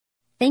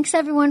Thanks,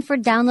 everyone, for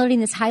downloading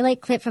this highlight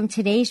clip from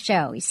today's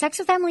show. Sex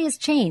with Emily has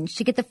changed.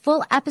 To get the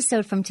full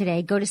episode from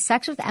today, go to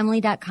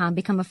sexwithemily.com,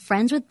 become a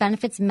Friends with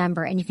Benefits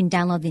member, and you can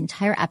download the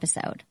entire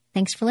episode.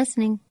 Thanks for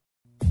listening.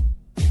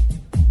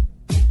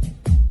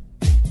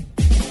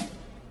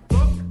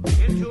 Look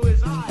into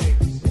his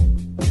eyes.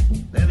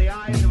 They're the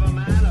eyes of a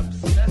man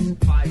obsessed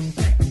by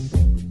sex.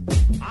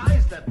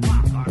 Eyes that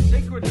mock our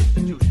sacred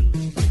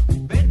institutions.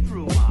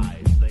 Bedroom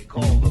eyes, they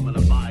call them in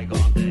a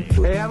bygone day.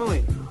 Hey,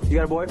 Emily. You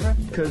got a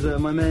boyfriend? Because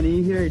my man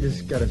E here, he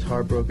just got his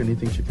heart broken. He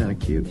thinks you're kind of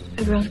cute.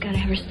 A girl's got to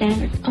have her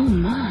standards. Oh,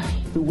 my.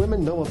 Do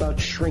women know about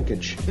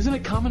shrinkage? Isn't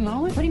it common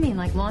knowledge? What do you mean,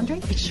 like laundry?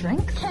 It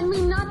shrinks? Can we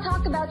not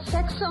talk about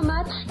sex so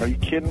much? Are you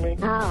kidding me?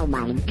 Oh,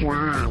 my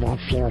God, it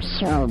feels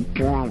so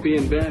good.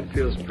 Being bad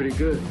feels pretty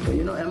good. But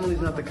you know, Emily's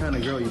not the kind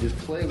of girl you just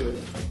play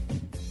with.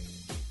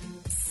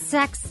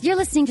 Sex. You're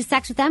listening to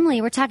Sex with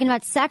Emily. We're talking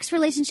about sex,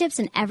 relationships,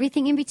 and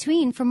everything in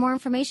between. For more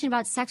information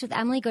about Sex with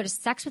Emily, go to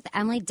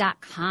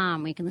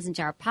sexwithemily.com. You can listen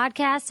to our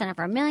podcast, sign up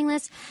for our mailing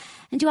list,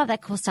 and do all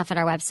that cool stuff at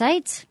our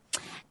website.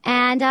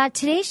 And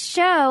today's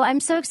show, I'm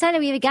so excited.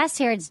 We have a guest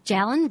here. It's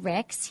Jallen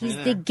Rix. He's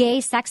the gay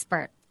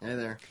sexpert. Hey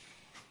there.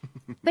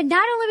 But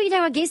not only we can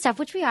talk about gay stuff,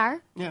 which we are.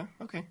 Yeah,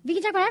 okay. We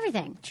can talk about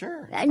everything.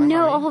 Sure.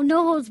 No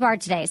holds barred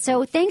today.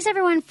 So thanks,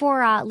 everyone,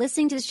 for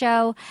listening to the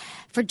show,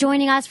 for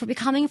joining us, for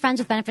becoming Friends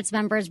with Benefits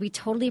members. We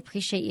totally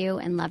appreciate you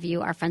and love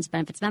you, our Friends with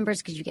Benefits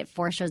members, because you get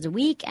 4 shows a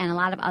week and a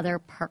lot of other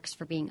perks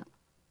for being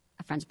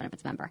a Friends with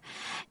Benefits member.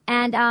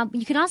 And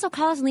you can also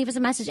call us and leave us a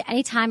message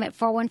anytime at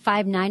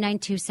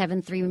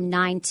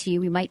 415-992-7392.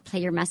 We might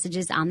play your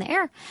messages on the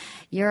air.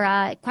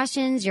 Your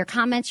questions, your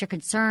comments, your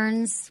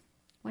concerns,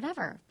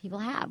 whatever people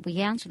have, we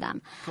answer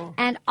them. Cool.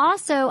 And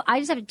also, I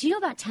just have. Do you know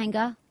about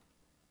Tenga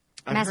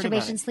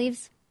masturbation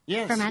sleeves?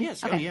 Yes. For men?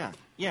 Yes. Okay. Oh, yeah.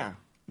 Yeah.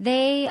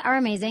 They are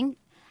amazing.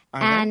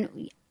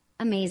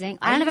 Amazing.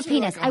 I don't have a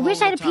usually penis. like a I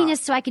wish I had a hole on penis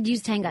top. so I could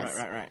use Tengas.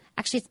 Right.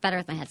 Actually, it's better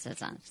with my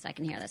headsets on so I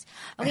can hear this.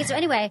 Okay, so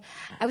anyway,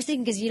 I was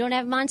thinking because you don't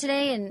have them on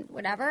today and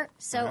whatever.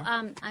 So,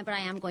 but I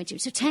am going to.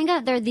 So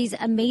Tenga, they're these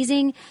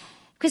amazing.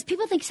 Because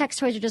people think sex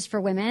toys are just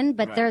for women,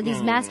 but they're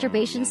these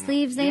masturbation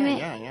sleeves they make.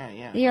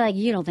 Yeah. You're like,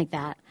 you don't think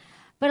that.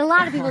 But a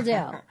lot of people do.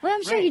 Well,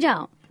 I'm sure you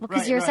don't. Well,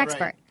 because you're a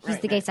sexpert. He's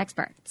the gay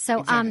sexpert.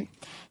 So, Exactly.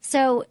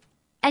 So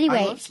anyway.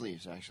 I love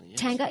sleeves, actually. Yes.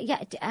 Tenga,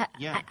 yeah.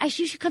 Yeah.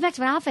 You should come back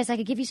to my office. I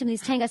could give you some of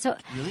these Tenga. So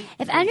Really?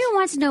 if anyone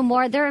wants to know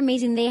more, they're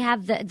amazing. They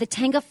have the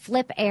Tenga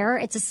Flip Air.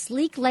 It's a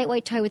sleek,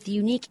 lightweight toy with a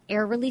unique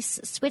air release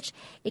switch.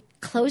 It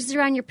closes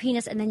around your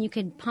penis, and then you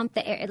can pump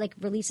the air. It like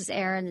releases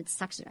air, and it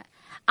sucks it.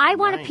 I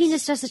want a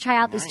penis just to try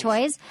out these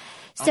toys.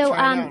 So, I'll try it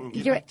out and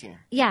get back to you.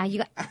 Yeah, you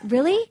got,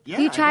 really? Yeah,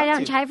 you try I'd it love out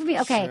and to. try it for me?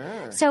 Okay.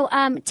 Sure. So,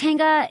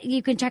 Tenga,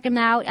 you can check them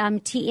out.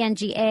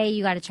 Tenga,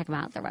 you got to check them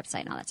out, their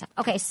website and all that stuff.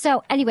 Okay,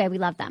 so anyway, we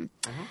love them.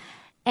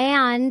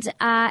 And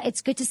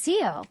it's good to see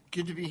you.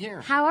 Good to be here.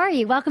 How are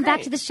you? Welcome back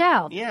Great. to the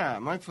show. Yeah,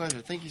 my pleasure.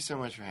 Thank you so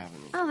much for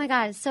having me. Oh, my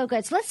God, it's so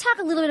good. So let's talk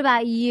a little bit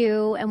about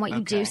you and what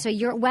you do. Okay. So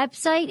your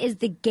website is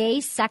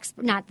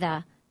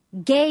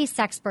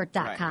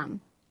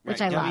gaysexpert.com. Which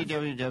I love.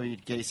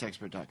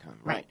 www.gaysexpert.com.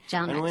 Right,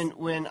 Jallen And Rix.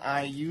 when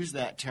I use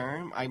that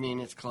term, I mean,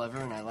 it's clever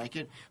and I like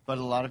it, but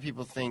a lot of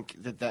people think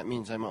that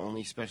means I'm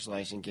only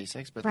specialized in gay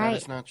sex, but Right. that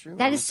is not true.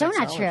 That I'm is a so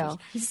not true. sexologist.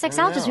 He's a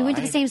sexologist. We went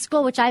to the same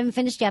school, which I haven't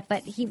finished yet,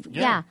 but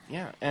yeah.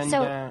 And,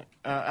 So-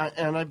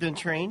 and I've been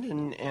trained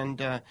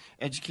and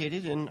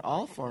educated in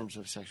all forms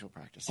of sexual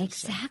practices.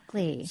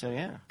 Exactly. So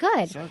yeah.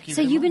 Good. So keep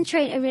So it in you've been mind.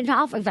 trained in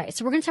all. Right.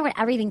 So we're going to talk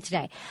about everything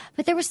today,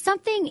 but there was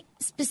something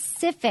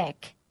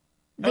specific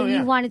that Oh, yeah.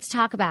 you wanted to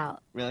talk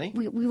about. Really?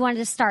 We wanted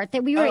to start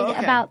that we were Oh, okay.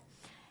 about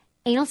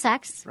anal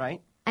sex, Right.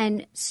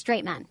 and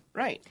straight men.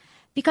 Right.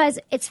 Because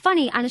it's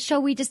funny, on a show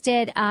we just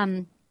did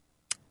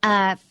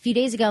a few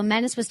days ago,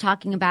 Menace was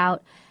talking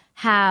about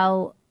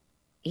how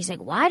he's like,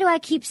 why do I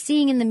keep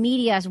seeing in the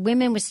media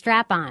women with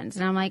strap-ons?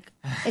 And I'm like,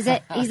 he's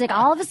like,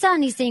 all of a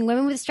sudden he's seeing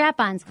women with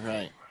strap-ons.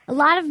 Right. A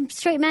lot of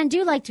straight men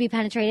do like to be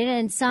penetrated,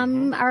 and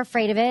some are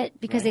afraid of it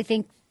because they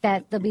think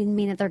that they'll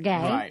mean that they're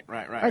gay.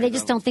 Right. Or they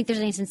just don't think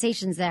there's any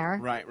sensations there.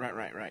 Right.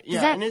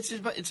 Yeah, that- and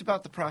it's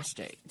about the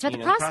prostate. It's about You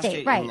the know, prostate,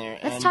 in right. there.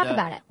 Let's And, talk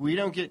about it. We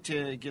don't get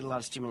a lot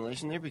of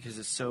stimulation there because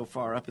it's so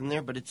far up in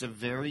there, but it's a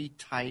very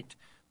tight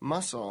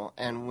muscle,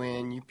 and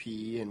when you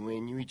pee and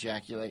when you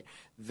ejaculate,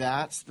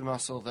 that's the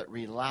muscle that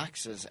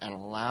relaxes and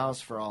allows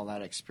for all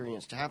that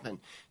experience to happen.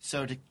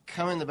 So to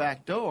come in the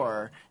back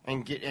door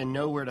and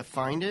know where to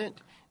find it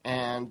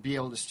and be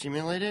able to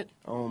stimulate it,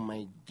 oh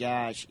my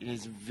gosh, it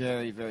is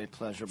very, very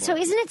pleasurable. So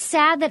isn't it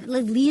sad that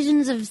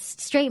legions of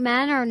straight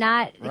men are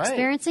not Right.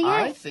 experiencing it?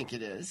 I think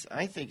it is.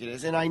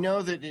 And I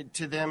know that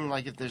to them,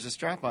 like if there's a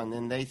strap on,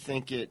 then they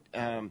think it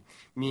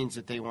means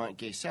that they want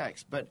gay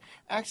sex. But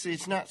actually,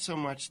 it's not so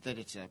much that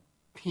it's a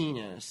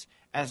penis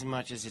as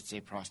much as it's a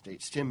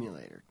prostate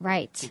stimulator.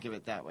 Right. Think of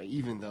it that way,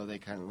 even though they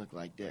kind of look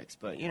like dicks.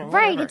 But, you know,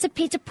 Right. whatever.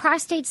 It's a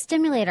prostate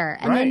stimulator.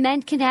 And then Right.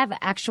 men can have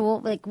actual,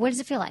 like, what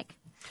does it feel like?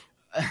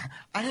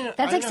 I don't know. That's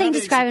I like don't know saying how to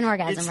describe an ex-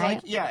 orgasm, it's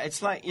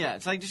right?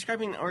 It's like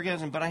describing an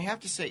orgasm. But I have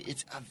to say,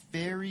 it's a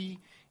very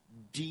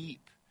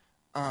deep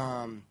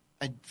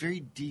a very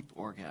deep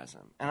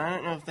orgasm. And I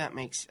don't know if that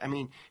makes,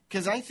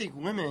 because I think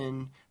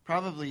women,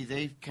 probably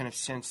they kind of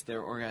sense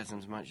their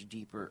orgasms much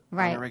deeper on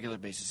a regular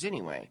basis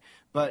anyway.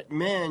 But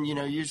men,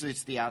 usually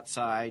it's the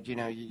outside, you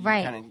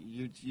kind of,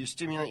 you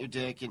stimulate your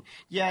dick and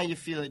you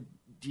feel it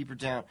deeper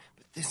down.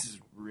 But this is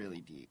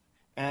really deep.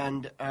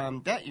 And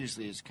that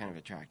usually is kind of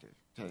attractive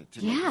to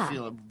make you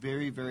feel a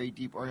very, very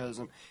deep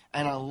orgasm.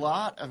 And a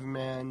lot of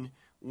men,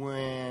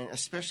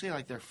 especially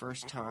like their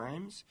first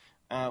times,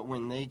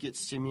 when they get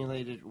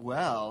stimulated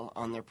well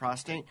on their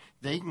prostate,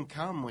 they can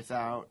come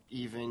without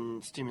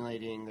even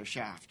stimulating their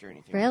shaft or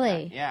anything. Really?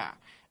 Like that. Yeah.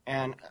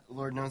 And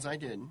Lord knows I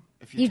did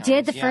a few You times.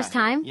 did the first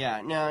time?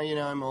 Yeah. Now,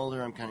 I'm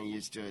older. I'm kind of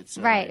used to it.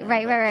 So,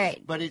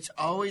 Right. But it's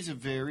always a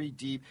very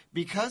deep,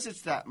 because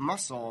it's that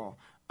muscle,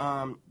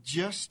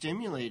 just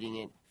stimulating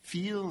it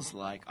feels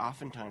like,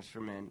 oftentimes for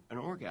men, an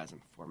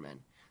orgasm for men.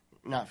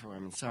 Not for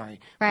women, sorry.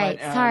 Right,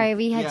 but, sorry.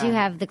 We do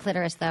have the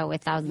clitoris, though,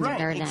 with thousands of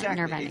nerve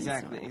endings.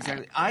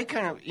 Exactly. I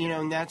kind of,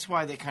 and that's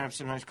why they kind of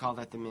sometimes call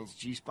that the men's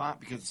G-spot,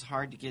 because it's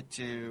hard to get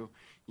to.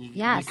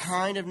 You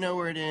kind of know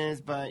where it is,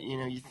 but,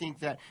 you think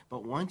that.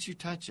 But once you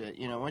touch it,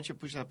 once you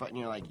push that button,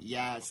 you're like,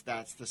 yes,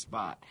 that's the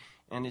spot.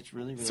 And it's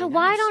really, really So nice.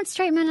 why don't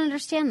straight men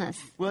understand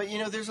this? Well,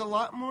 there's a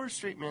lot more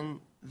straight men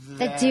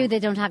that do. They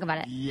don't talk about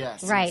it.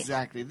 Yes, right.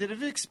 Exactly. That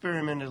have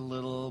experimented a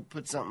little,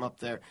 put something up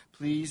there.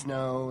 Please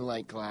no,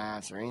 like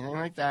glass or anything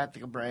like that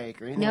could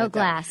break or anything no like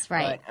glass, that.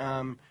 right.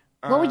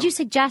 But, what would you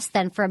suggest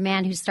then for a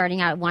man who's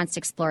starting out and wants to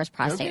explore his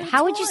prostate?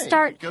 How would you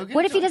start?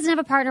 What if he doesn't have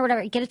a partner or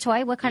whatever? Get a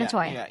toy? What kind of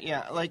toy?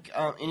 Yeah. Like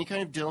any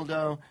kind of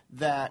dildo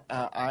that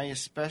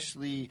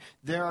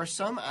there are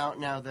some out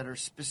now that are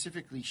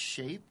specifically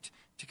shaped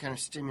to kind of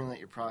stimulate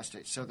your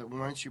prostate, so that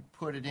once you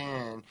put it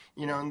in,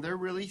 and they're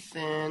really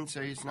thin,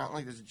 so it's not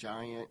like this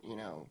giant,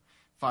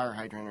 fire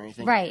hydrant or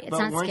anything. Right, it's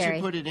not scary. But once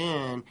you put it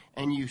in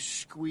and you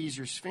squeeze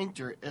your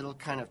sphincter, it'll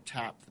kind of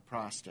tap the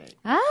prostate.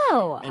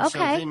 Oh, and okay. So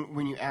then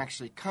when you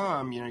actually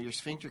come, your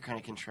sphincter kind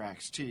of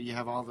contracts too. You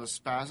have all those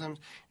spasms,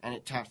 and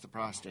it taps the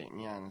prostate.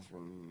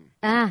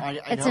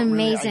 It's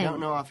amazing. I don't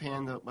know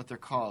offhand what they're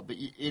called, but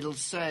it'll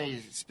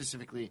say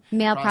specifically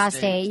male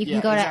prostate. You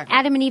can go to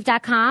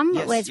adamandeve.com,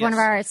 Yes, which is one of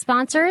our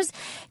sponsors.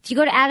 If you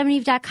go to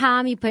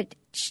adamandeve.com, you put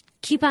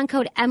coupon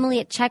code Emily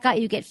at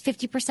checkout, you get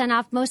 50%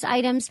 off most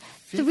items,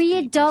 3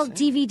 adult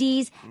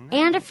DVDs,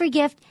 and a free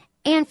gift,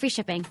 and free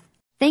shipping.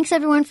 Thanks,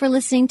 everyone, for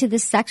listening to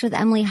this Sex with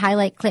Emily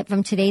highlight clip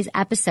from today's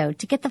episode.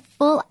 To get the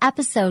full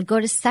episode, go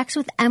to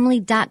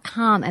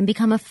sexwithemily.com and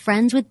become a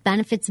Friends with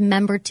Benefits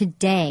member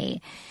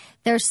today.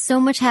 There's so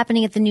much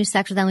happening at the new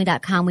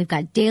sexwithemily.com. We've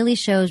got daily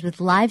shows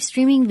with live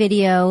streaming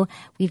video.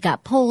 We've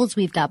got polls.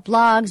 We've got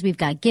blogs. We've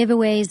got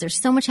giveaways.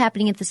 There's so much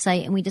happening at the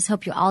site, and we just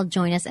hope you all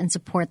join us and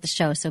support the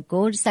show. So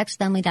go to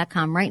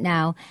sexwithemily.com right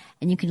now,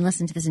 and you can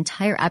listen to this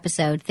entire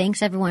episode.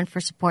 Thanks, everyone,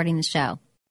 for supporting the show.